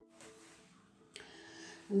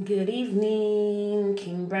Good evening,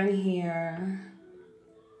 King Brent here.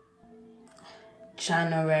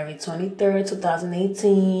 January 23rd,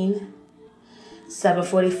 2018,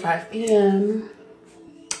 7:45 p.m.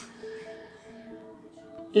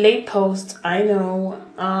 Late post, I know.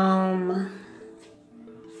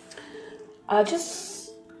 I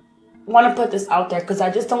just want to put this out there because I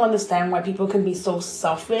just don't understand why people can be so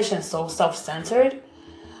selfish and so self-centered.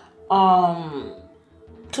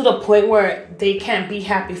 To the point where they can't be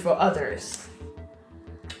happy for others.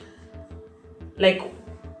 Like,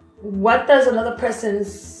 what does another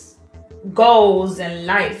person's goals in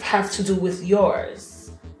life have to do with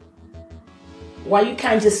yours? Why you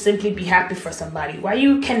can't just simply be happy for somebody? Why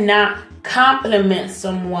you cannot compliment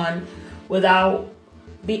someone without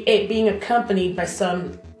it being accompanied by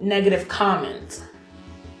some negative comment?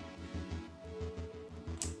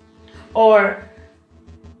 Or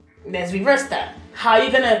let's reverse that. How are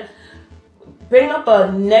you gonna bring up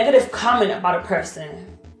a negative comment about a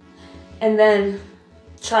person and then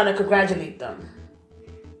try to congratulate them?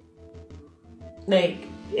 Like,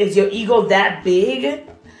 is your ego that big?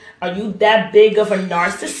 Are you that big of a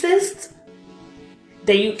narcissist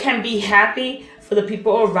that you can be happy for the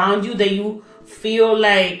people around you, that you feel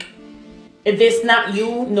like if it's not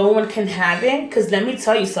you, no one can have it? Because let me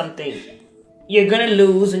tell you something. You're going to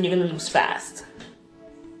lose, and you're going to lose fast.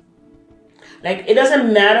 Like, it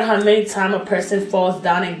doesn't matter how many times a person falls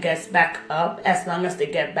down and gets back up, as long as they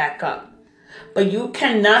get back up. But you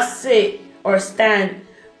cannot sit or stand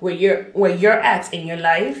where you're at in your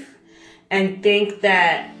life and think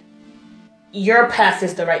that your path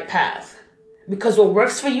is the right path. Because what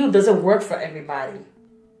works for you doesn't work for everybody.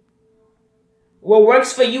 What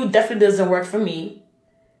works for you definitely doesn't work for me.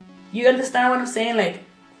 You understand what I'm saying? Like,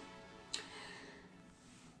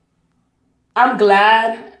 I'm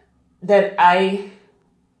glad that I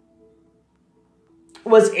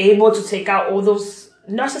was able to take out all those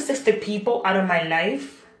narcissistic people out of my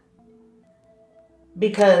life,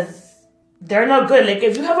 because they're not good. Like,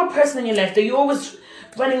 if you have a person in your life that you always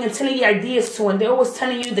running and telling your ideas to, and they're always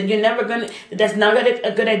telling you that you're never gonna, that's not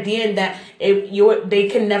a good idea, and that they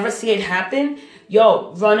can never see it happen,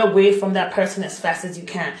 run away from that person as fast as you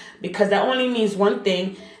can, because that only means one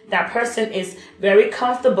thing. That person is very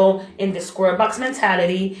comfortable in the square box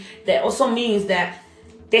mentality. That also means that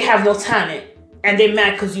they have no talent and they're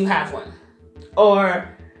mad because you have one. Or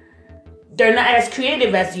they're not as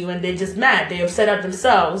creative as you and they're just mad. They're upset at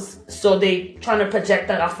themselves, so they trying to project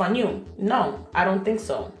that off on you. No, I don't think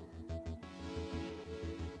so.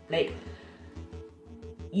 Like,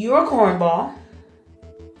 you're a cornball.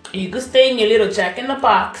 You could stay in your little jack in the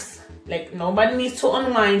box. Like, nobody needs to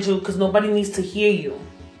unwind you because nobody needs to hear you.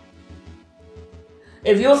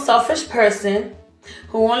 If you're a selfish person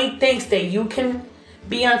who only thinks that you can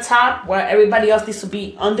be on top while everybody else needs to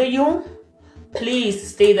be under you, please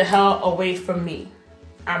stay the hell away from me.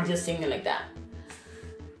 I'm just saying it like that.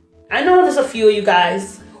 I know there's a few of you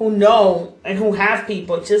guys who know and who have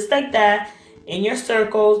people just like that in your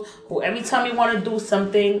circles, who every time you want to do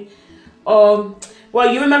something, well,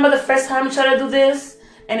 you remember the first time you tried to do this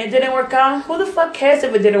and it didn't work out? Who the fuck cares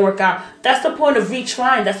if it didn't work out? That's the point of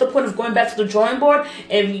retrying. That's the point of going back to the drawing board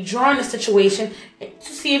and redrawing the situation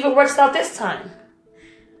to see if it works out this time.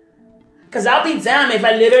 Because I'll be damned if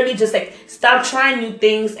I literally just like stop trying new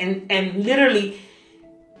things and literally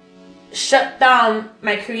shut down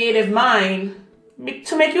my creative mind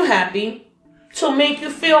to make you happy, to make you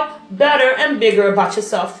feel better and bigger about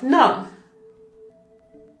yourself. No.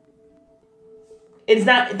 It's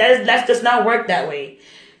not, that does not work that way.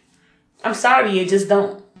 I'm sorry, it just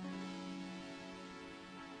don't.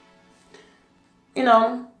 You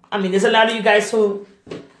know, I mean, there's a lot of you guys who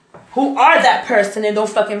are that person and don't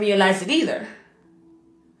fucking realize it either.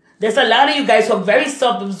 There's a lot of you guys who are very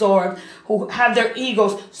self-absorbed, who have their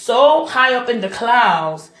egos so high up in the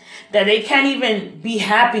clouds that they can't even be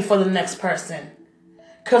happy for the next person.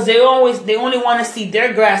 Because they only want to see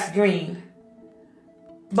their grass green.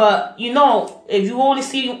 But, you know, if you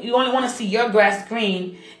only want to see your grass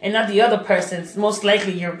green and not the other person's, most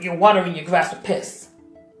likely you're watering your grass with piss.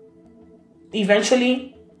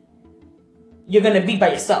 Eventually, you're going to be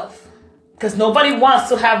by yourself. Because nobody wants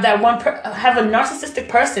to have that have a narcissistic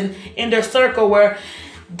person in their circle where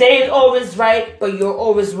they're always right, but you're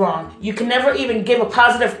always wrong. You can never even give a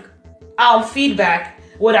positive feedback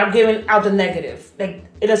without giving out the negative. Like,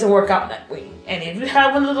 it doesn't work out that way. And if you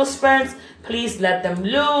have one of those friends, please let them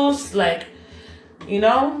loose. Like, you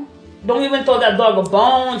know, don't even throw that dog a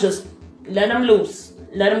bone. Just let them loose.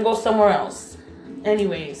 Let them go somewhere else.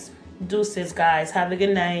 Anyways, deuces, guys. Have a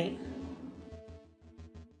good night.